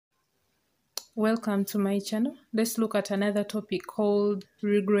Welcome to my channel. Let's look at another topic called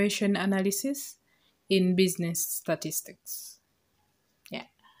regression analysis in business statistics.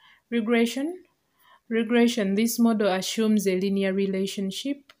 Regression. This model assumes a linear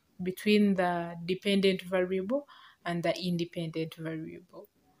relationship between the dependent variable and the independent variable.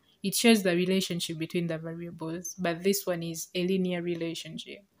 It shows the relationship between the variables, but this one is a linear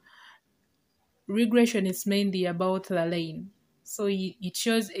relationship. Regression is mainly about the line. So it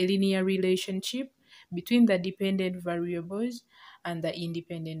shows a linear relationship between the dependent variables and the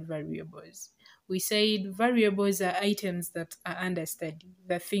independent variables. We said variables are items that are under study,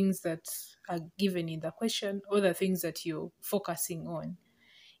 the things that are given in the question or the things that you're focusing on.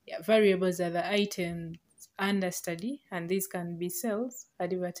 Variables are the items under study, and these can be sales,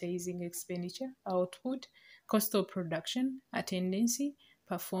 advertising expenditure, output, cost of production, attendance,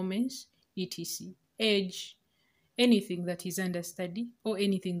 performance, etc. Age, anything that is under study or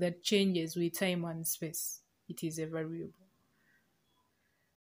anything that changes with time and space, it is a variable.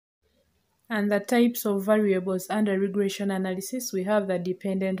 And the types of variables under regression analysis, we have the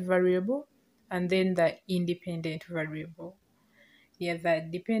dependent variable and then the independent variable. The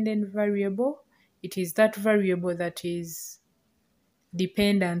dependent variable, it is that variable that is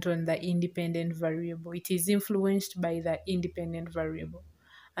dependent on the independent variable. It is influenced by the independent variable.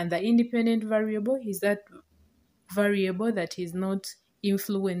 And the independent variable is that variable that is not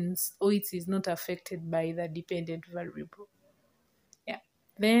influenced or it is not affected by the dependent variable.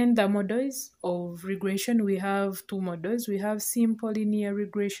 Then the models of regression, we have two models. We have simple linear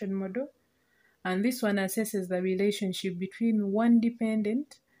regression model, and this one assesses the relationship between one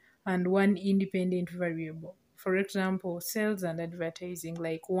dependent and one independent variable. For example, sales and advertising,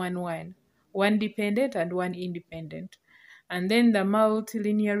 like 1-1, one dependent and one independent. And then the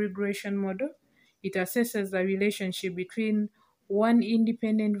multilinear regression model, it assesses the relationship between one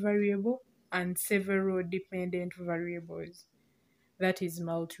independent variable and several dependent variables. That is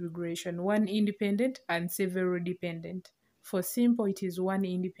multi-regression, one independent and several dependent. For simple, it is one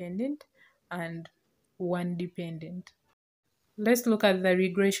independent and one dependent. Let's look at the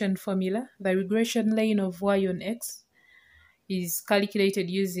regression formula. The regression line of y on x is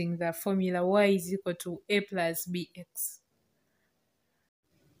calculated using the formula y is equal to a plus bx,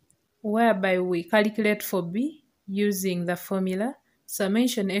 whereby we calculate for b using the formula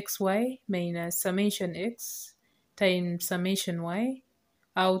summation xy minus summation x times summation y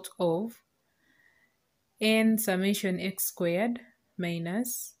out of n summation x squared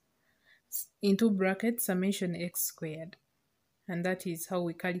minus into bracket summation x squared. And that is how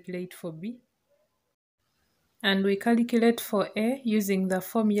we calculate for b. And we calculate for a using the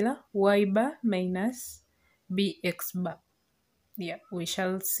formula y bar minus bx bar. We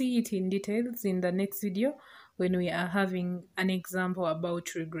shall see it in details in the next video when we are having an example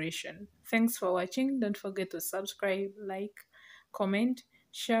about regression. Thanks for watching. Don't forget to subscribe, like, comment,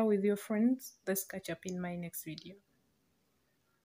 share with your friends. Let's catch up in my next video.